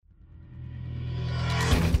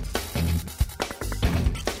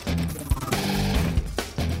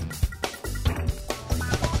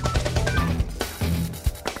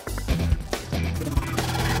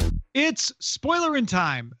It's spoiler in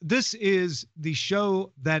time. This is the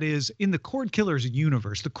show that is in the Cord Killers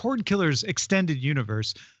universe, the Cord Killers extended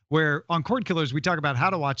universe, where on Cord Killers, we talk about how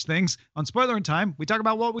to watch things. On Spoiler in Time, we talk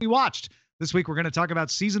about what we watched. This week, we're going to talk about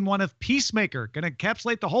season 1 of Peacemaker, going to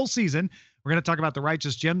encapsulate the whole season. We're going to talk about the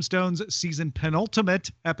Righteous Gemstones season penultimate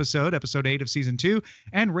episode 8 of season 2,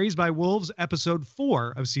 and Raised by Wolves, episode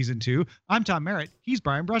 4 of season 2. I'm Tom Merritt. He's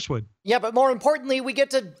Brian Brushwood. Yeah, but more importantly, we get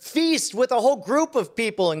to feast with a whole group of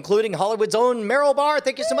people, including Hollywood's own Meryl Barr.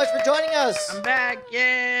 Thank you so much for joining us. I'm back.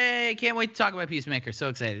 Yay. Can't wait to talk about Peacemaker. So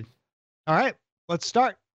excited. All right, let's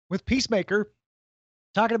start with Peacemaker,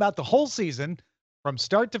 talking about the whole season from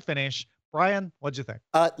start to finish. Brian, what'd you think?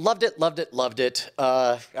 Loved it.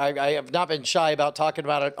 I have not been shy about talking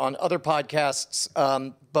about it on other podcasts.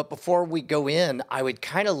 But before we go in, I would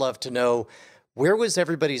kind of love to know, where was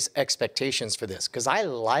everybody's expectations for this? Because I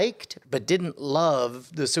liked, but didn't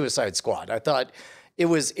love the Suicide Squad. I thought I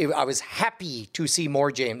was happy to see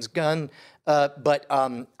more James Gunn, but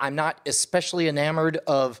I'm not especially enamored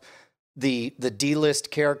of the D-list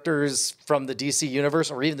characters from the DC universe,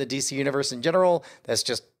 or even the DC universe in general. That's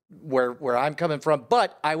just where I'm coming from.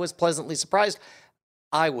 But I was pleasantly surprised.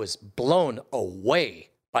 I was blown away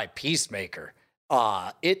by Peacemaker.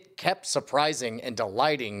 It kept surprising and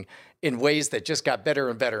delighting in ways that just got better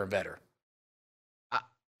and better and better.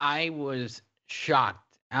 I was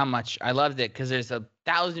shocked how much I loved it, because there's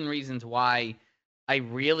 1,000 reasons why I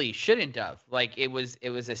really shouldn't have. Like, it was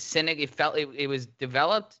a cynic. It was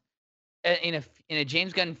developed in a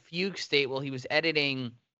James Gunn fugue state while he was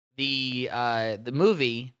editing the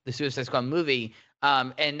movie, the Suicide Squad movie.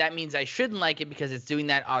 And that means I shouldn't like it because it's doing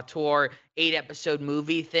that auteur 8-episode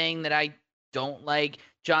movie thing that I don't like.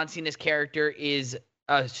 John Cena's character is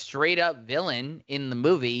a straight up villain in the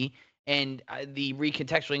movie, and the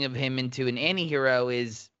recontextualizing of him into an anti-hero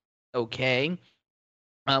is okay.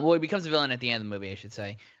 Well, he becomes a villain at the end of the movie, I should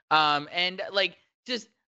say. And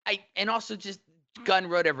also Gunn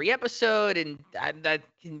wrote every episode, and that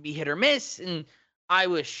can be hit or miss. And I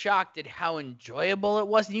was shocked at how enjoyable it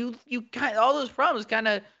was. And you kind of, all those problems kind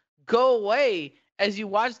of go away as you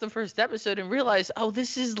watch the first episode and realize, oh,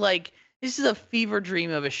 this is a fever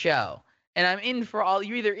dream of a show. And I'm in for all.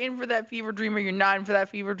 You're either in for that fever dream or you're not in for that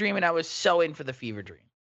fever dream. And I was so in for the fever dream.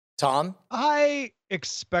 Tom? I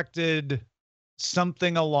expected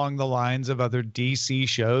something along the lines of other DC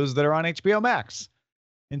shows that are on HBO Max.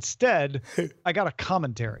 Instead, I got a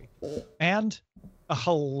commentary and a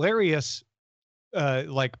hilarious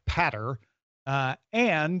patter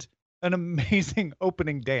and an amazing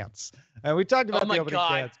opening dance. We talked about the opening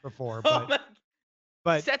dance before,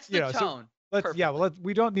 but sets the tone.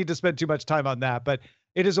 We don't need to spend too much time on that, but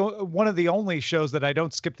it is one of the only shows that I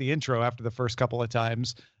don't skip the intro after the first couple of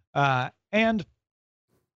times. And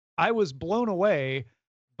I was blown away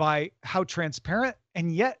by how transparent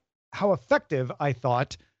and yet how effective I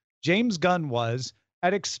thought James Gunn was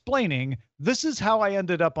at explaining, this is how I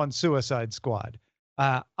ended up on Suicide Squad.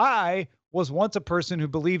 I was once a person who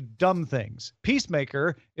believed dumb things.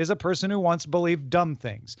 Peacemaker is a person who once believed dumb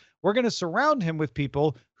things. We're going to surround him with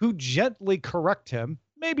people who gently correct him,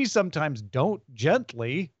 maybe sometimes don't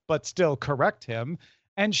gently, but still correct him,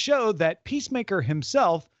 and show that Peacemaker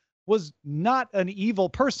himself was not an evil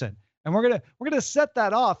person. And we're going to set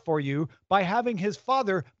that off for you by having his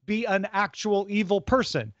father be an actual evil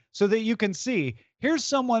person, so that you can see, here's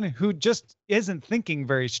someone who just isn't thinking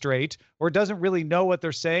very straight or doesn't really know what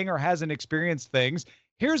they're saying or hasn't experienced things.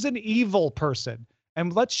 Here's an evil person,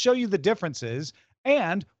 and let's show you the differences.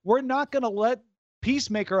 And we're not going to let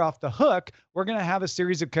Peacemaker off the hook. We're going to have a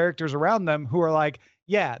series of characters around them who are like,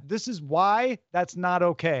 yeah, this is why that's not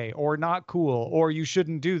okay or not cool, or you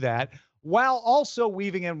shouldn't do that, while also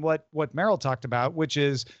weaving in what Meryl talked about, which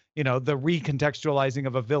is, the recontextualizing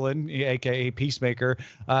of a villain, aka Peacemaker,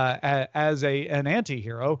 as an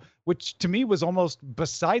anti-hero, which to me was almost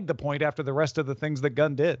beside the point after the rest of the things that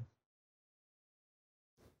Gunn did.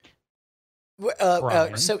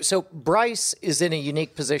 So Bryce is in a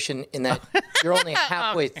unique position in that you're only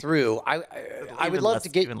halfway through. I would love to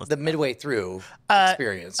get the midway through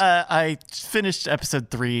experience. I finished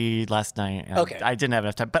episode 3 last night. Okay. I didn't have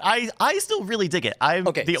enough time, but I still really dig it. I'm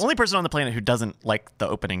the only person on the planet who doesn't like the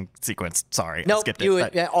opening sequence. Sorry, I skipped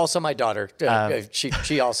it. Yeah, also my daughter.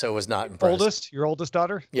 She also was not impressed. Your oldest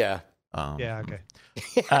daughter? Yeah. Yeah. Okay.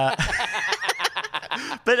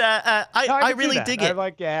 But I really dig it. I'm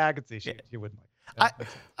like, I could see she wouldn't like it.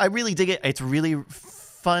 I really dig it. It's really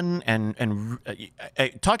fun and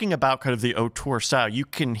talking about kind of the auteur style. You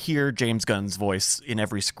can hear James Gunn's voice in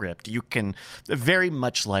every script. You can very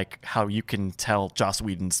much like how you can tell Joss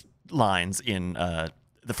Whedon's lines in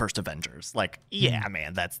the first Avengers. Like, yeah,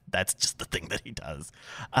 man, that's just the thing that he does.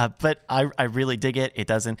 But I really dig it.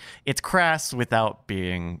 It's crass without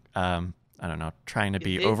being, I don't know, trying to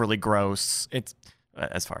be overly gross. It's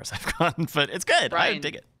as far as I've gone, but it's good. Brian, I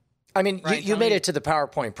dig it. I mean, Brian, you made it to the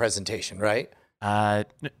PowerPoint presentation, right? No,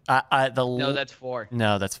 that's 4.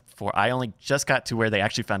 No, that's 4. I only just got to where they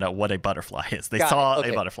actually found out what a butterfly is. They Got saw it. Okay.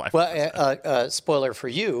 a butterfly. Well, spoiler for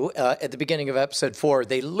you, at the beginning of episode 4,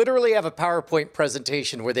 they literally have a PowerPoint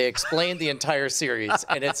presentation where they explain the entire series,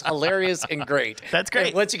 and it's hilarious and great. That's great.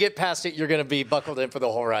 And once you get past it, you're going to be buckled in for the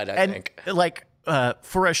whole ride, I think. Like,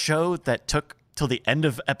 for a show that took till the end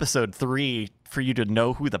of episode 3 for you to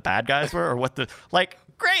know who the bad guys were or what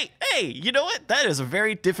great. Hey, you know what? That is a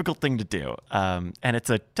very difficult thing to do. And it's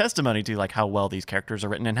a testimony to like how well these characters are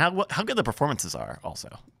written and how good the performances are also.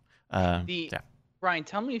 Brian,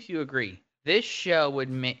 tell me if you agree. This show would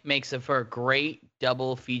makes it for a great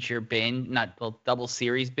double feature binge, double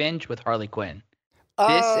series binge with Harley Quinn.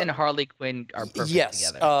 This and Harley Quinn are perfect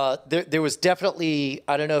together. There was definitely,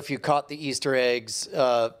 I don't know if you caught the Easter eggs,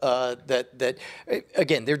 that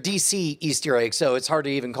again, they're DC Easter eggs, so it's hard to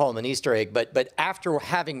even call them an Easter egg. But after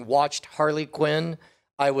having watched Harley Quinn,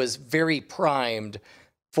 I was very primed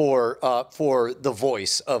for the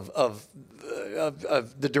voice of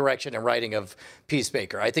the direction and writing of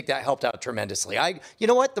Peacemaker. I think that helped out tremendously. You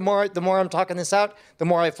know what? The more I'm talking this out, the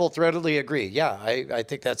more I full-throatedly agree. Yeah, I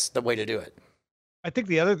think that's the way to do it. I think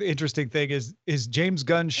the other interesting thing is James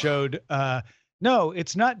Gunn showed, no,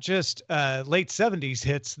 it's not just late 70s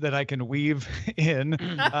hits that I can weave in.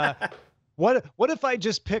 What if I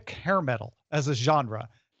just pick hair metal as a genre?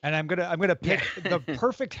 And I'm gonna pick the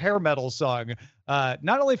perfect hair metal song,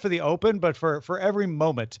 not only for the open, but for every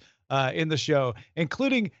moment in the show,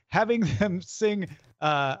 including having them sing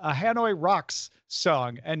a Hanoi Rocks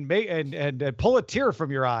song and pull a tear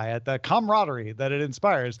from your eye at the camaraderie that it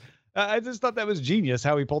inspires. I just thought that was genius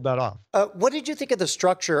how he pulled that off. What did you think of the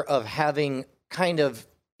structure of having kind of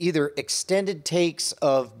either extended takes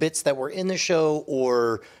of bits that were in the show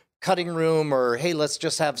or cutting room or, hey, let's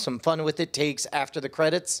just have some fun with it takes after the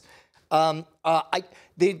credits?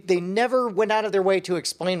 They never went out of their way to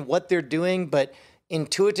explain what they're doing, but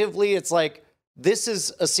intuitively it's like, this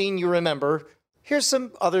is a scene you remember. Here's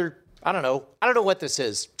some other, I don't know what this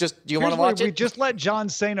is. Just, do you want to watch it? We just let John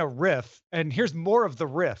Cena riff, and here's more of the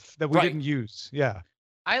riff that we didn't use. Yeah.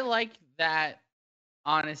 I like that,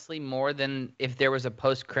 honestly, more than if there was a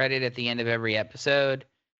post-credit at the end of every episode,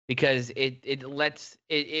 because it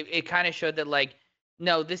kind of showed that, like,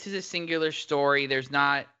 no, this is a singular story. There's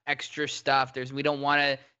not extra stuff. We don't want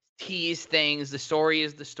to tease things. The story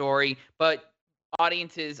is the story. But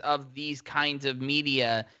audiences of these kinds of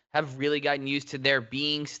media have really gotten used to there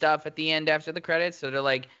being stuff at the end after the credits. So they're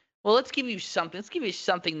like, well, let's give you something. Let's give you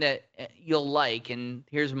something that you'll like. And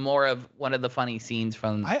here's more of one of the funny scenes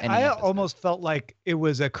from I almost felt like it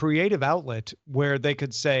was a creative outlet where they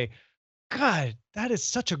could say, God, that is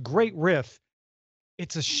such a great riff.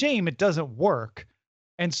 It's a shame it doesn't work.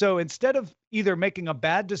 And so instead of either making a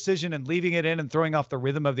bad decision and leaving it in and throwing off the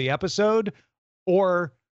rhythm of the episode,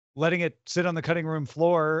 or letting it sit on the cutting room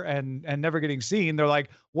floor and never getting seen, they're like,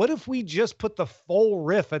 what if we just put the full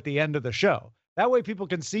riff at the end of the show? That way people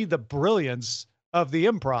can see the brilliance of the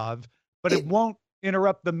improv, but it won't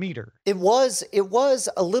interrupt the meter. It was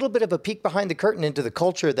a little bit of a peek behind the curtain into the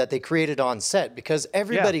culture that they created on set, because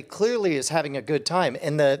everybody clearly is having a good time.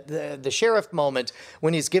 And the sheriff moment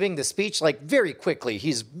when he's giving the speech, like, very quickly,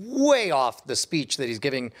 he's way off the speech that he's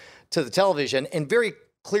giving to the television, and very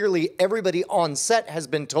clearly everybody on set has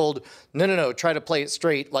been told, no, try to play it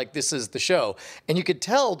straight, like this is the show. And you could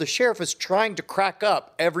tell the sheriff is trying to crack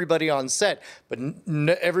up everybody on set, but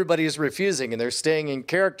everybody is refusing, and they're staying in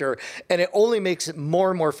character, and it only makes it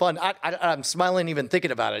more and more fun. I'm smiling even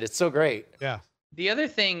thinking about it. It's so great. Yeah. The other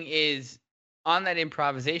thing is, on that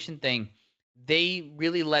improvisation thing, they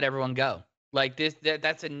really let everyone go. Like this,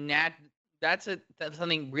 that's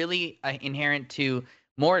something really inherent to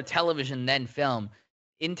more television than film.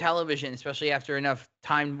 In television, especially after enough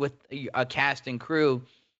time with a cast and crew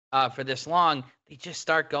for this long, they just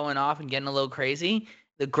start going off and getting a little crazy.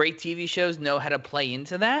 The great TV shows know how to play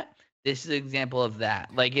into that. This is an example of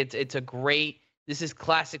that. Like, this is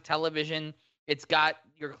classic television. It's got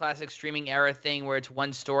your classic streaming era thing where it's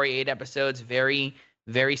one story, 8 episodes, very,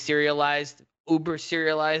 very serialized, uber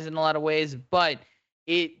serialized in a lot of ways, but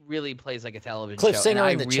it really plays like a television Cliff show. Singer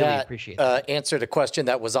and in the really chat appreciate that. answered a question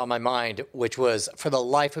that was on my mind, which was, for the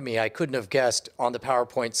life of me, I couldn't have guessed on the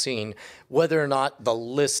PowerPoint scene whether or not the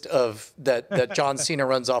list of that John Cena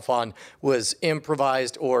runs off on was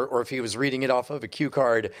improvised or if he was reading it off of a cue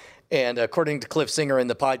card. And according to Cliff Singer in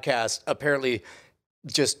the podcast, apparently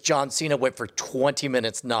just John Cena went for 20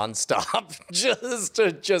 minutes nonstop, just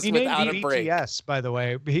He without a named break. BTS, by the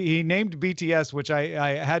way. He named BTS, which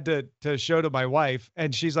I had to show to my wife,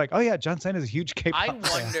 and she's like, "Oh yeah, John Cena's a huge K-pop I fan."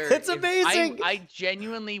 wonder. It's if- amazing. I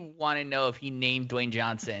genuinely want to know if he named Dwayne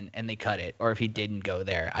Johnson and they cut it, or if he didn't go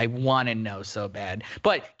there. I want to know so bad.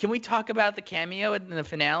 But can we talk about the cameo in the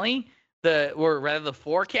finale? Or rather, the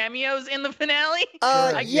 4 cameos in the finale.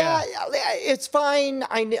 Yeah, it's fine.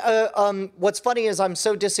 What's funny is I'm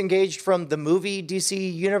so disengaged from the movie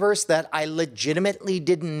DC universe that I legitimately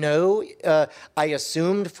didn't know. I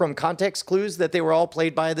assumed from context clues that they were all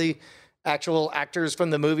played by the actual actors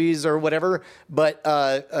from the movies or whatever. But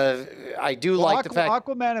I do like the fact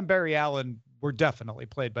Aquaman and Barry Allen were definitely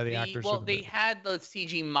played by the actors. Well, from the they movie. had the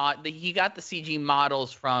CG mod. He got the CG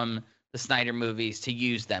models from the Snyder movies to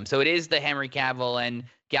use them. So it is the Henry Cavill and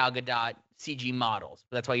Gal Gadot CG models.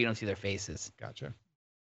 But that's why you don't see their faces. Gotcha.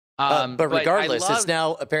 but regardless, I it's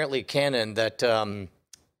now apparently canon that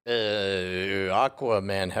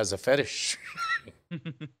Aquaman has a fetish.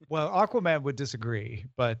 Well, Aquaman would disagree,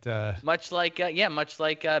 but much like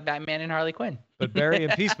Batman and Harley Quinn. Barry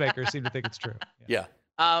and Peacemaker seem to think it's true. Yeah.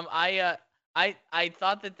 I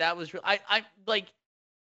thought that was real.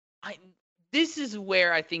 This is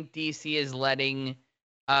where I think DC is letting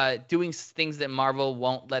doing things that Marvel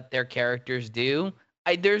won't let their characters do.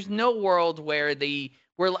 There's no world where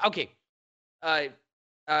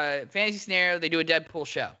fantasy scenario, they do a Deadpool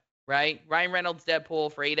show, right? Ryan Reynolds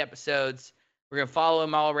Deadpool for 8 episodes. We're gonna follow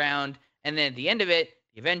him all around, and then at the end of it,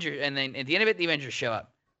 the Avengers show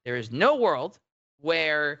up. There is no world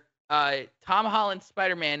where Tom Holland's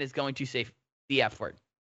Spider-Man is going to say the F word.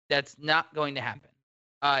 That's not going to happen.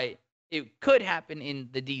 It could happen in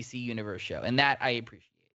the DC Universe show, and that I appreciate.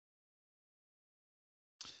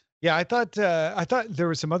 Yeah, I thought there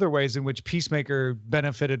were some other ways in which Peacemaker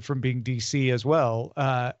benefited from being DC as well.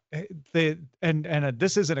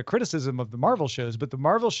 This isn't a criticism of the Marvel shows, but the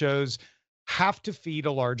Marvel shows have to feed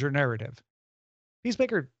a larger narrative.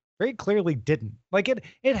 Peacemaker very clearly didn't. Like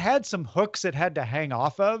it had some hooks it had to hang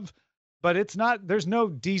off of, but it's not. There's no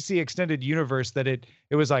DC extended universe that it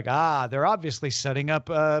was like, they're obviously setting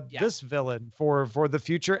up this villain for the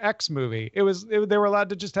future X movie. They were allowed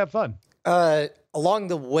to just have fun. Along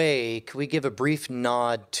the way, can we give a brief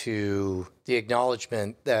nod to the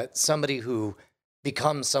acknowledgement that somebody who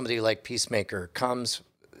becomes somebody like Peacemaker comes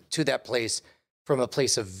to that place from a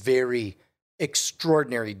place of very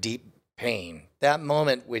extraordinary deep pain? That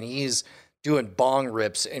moment when he's doing bong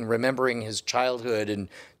rips and remembering his childhood and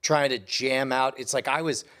trying to jam out, it's like I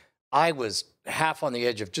was half on the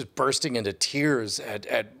edge of just bursting into tears at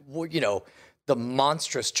the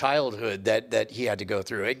monstrous childhood that he had to go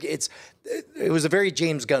through. It was a very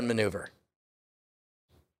James Gunn maneuver.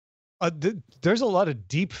 There's a lot of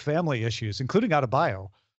deep family issues, including Adebayo,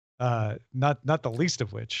 not the least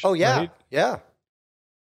of which. Oh yeah, right? yeah.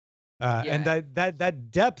 And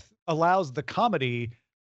that depth allows the comedy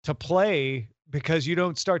to play because you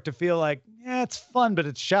don't start to feel like, it's fun, but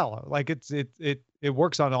it's shallow. Like it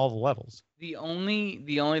works on all the levels. The only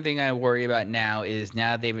thing I worry about now is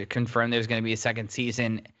now they've confirmed there's going to be a second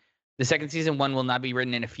season. The second season one will not be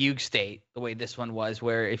written in a fugue state the way this one was,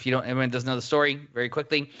 where everyone doesn't know the story very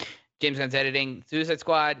quickly. James Gunn's editing Suicide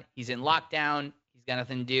Squad. He's in lockdown. He's got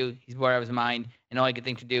nothing to do. He's bored out of his mind. And all he could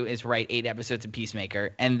think to do is write 8 episodes of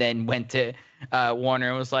Peacemaker, and then went to Warner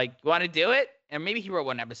and was like, you want to do it? And maybe he wrote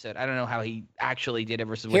 1 episode. I don't know how he actually did it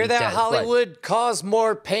versus what Hear he that, says, Hollywood? Cause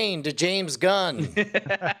more pain to James Gunn.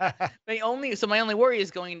 my only worry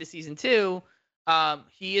is going into season 2.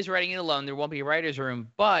 He is writing it alone. There won't be a writer's room,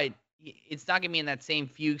 but it's not going to be in that same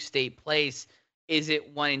fugue state place. Is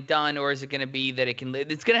it one and done, or is it going to be that it can live?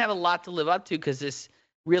 It's going to have a lot to live up to because this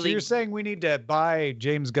really. So you're saying we need to buy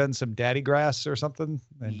James Gunn some daddy grass or something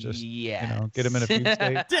and just get him in a fugue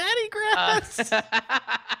state? Daddy grass.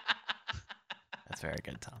 That's very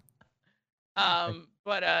good, Tom.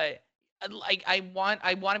 But I want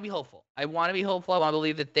to be hopeful. I want to be hopeful. I want to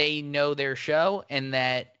believe that they know their show and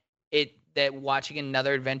that watching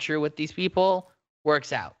another adventure with these people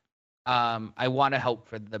works out. I want to hope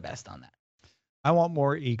for the best on that. I want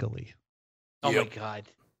more Eagly. Oh my God.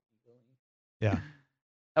 Yeah.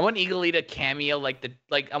 I want Eagly to cameo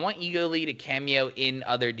I want Eagly to cameo in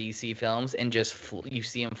other DC films and just you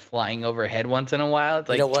see him flying overhead once in a while. It's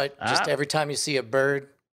like, you know what? Just every time you see a bird,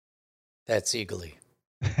 that's Eagly.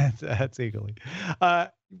 That's Eagly.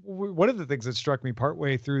 One of the things that struck me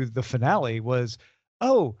partway through the finale was,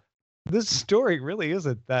 this story really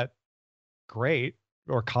isn't that great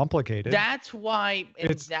or complicated. That's why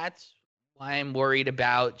I'm worried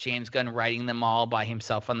about James Gunn writing them all by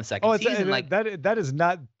himself on the second season. That is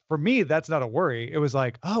not for me, that's not a worry. It was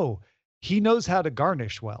like, oh, he knows how to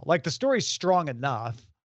garnish well. Like the story's strong enough,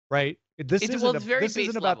 right? This It's- isn't well, it's very this base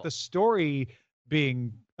isn't about level. the story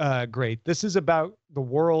being great. This is about the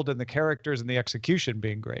world and the characters and the execution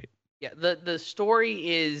being great. Yeah, the story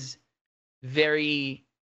is very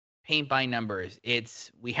paint by numbers.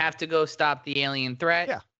 It's we have to go stop the alien threat.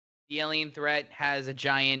 Yeah. The alien threat has a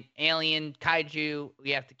giant alien kaiju. We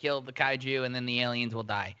have to kill the kaiju, and then the aliens will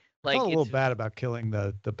die. I Like felt a little it's bad about killing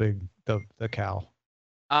the cow.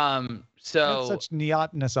 It so had such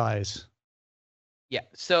neotinous eyes. yeah.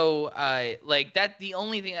 So like that's the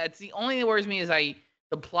only thing that worries me is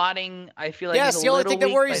the plotting. I feel like Yes, is a the only little thing that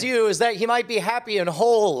weak, worries but- you is that he might be happy and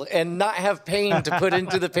whole and not have pain to put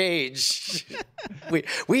into the page.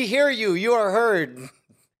 We hear you. You are heard.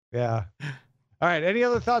 Yeah. All right. Any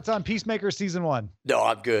other thoughts on Peacemaker season 1? No,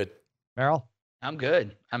 I'm good. Meryl? I'm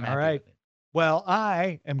good. I'm happy. All right. with it. Well,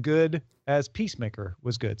 I am good as Peacemaker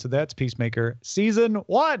was good. So that's Peacemaker season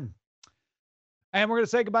 1. And we're going to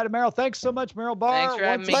say goodbye to Meryl. Thanks so much, Meryl Barr. Thanks for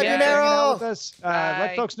having once me, again, guys. hanging out Meryl. with us. Let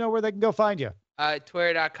Bye. folks know where they can go find you.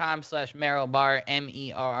 Twitter.com/MerylBarr,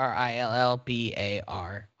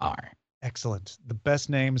 MERRILLBARR. Excellent. The best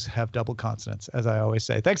names have double consonants, as I always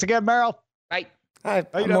say. Thanks again, Meryl. Right. you I'm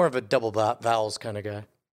doing? more of a double vowels kind of guy.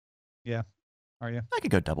 Are you? I could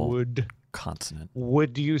go double Would consonant.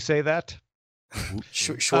 you say that?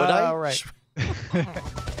 Should I? All right.